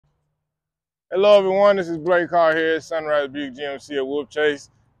Hello everyone, this is Blake Carr here at Sunrise Buick GMC at Wolf Chase.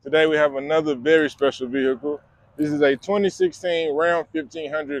 Today we have another very special vehicle. This is a 2016 Ram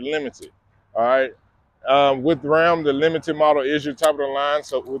 1500 Limited. All right, with Ram, the Limited model is your top of the line.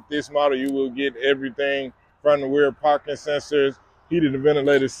 So with this model, you will get everything: front and rear parking sensors, heated and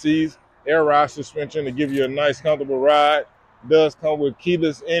ventilated seats, air ride suspension to give you a nice, comfortable ride. Does come with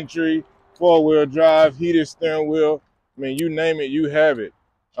keyless entry, four-wheel drive, heated steering wheel. I mean, you name it, you have it.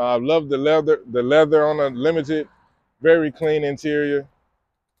 I love the leather on the Limited, very clean interior.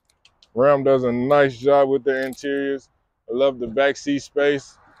 Ram does a nice job with their interiors. I love the back seat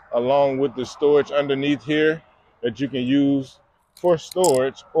space along with the storage underneath here that you can use for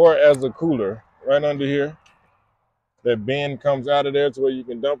storage or as a cooler right under here. That bin comes out of there to where you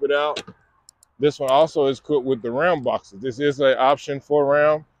can dump it out. This one also is equipped with the Ram boxes. This is an option for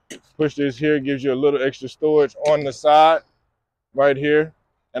Ram. Push this here, gives you a little extra storage on the side right here.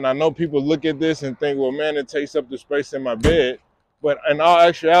 And I know people look at this and think, well, man, it takes up the space in my bed. But in all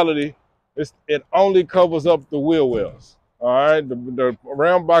actuality, it only covers up the wheel wells. All right, the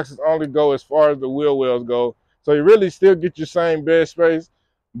Ram boxes only go as far as the wheel wells go. So you really still get your same bed space,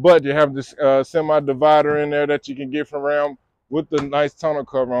 but you have this semi-divider in there that you can get from Ram with the nice tonneau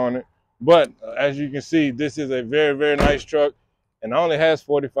cover on it. But as you can see, this is a very, very nice truck and only has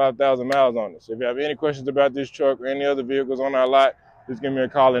 45,000 miles on it. So if you have any questions about this truck or any other vehicles on our lot, just give me a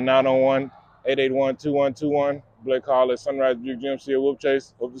call at 901-881-2121. Blake Carr at Sunrise Buick GMC at Wolf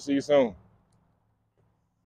Chase. Hope to see you soon.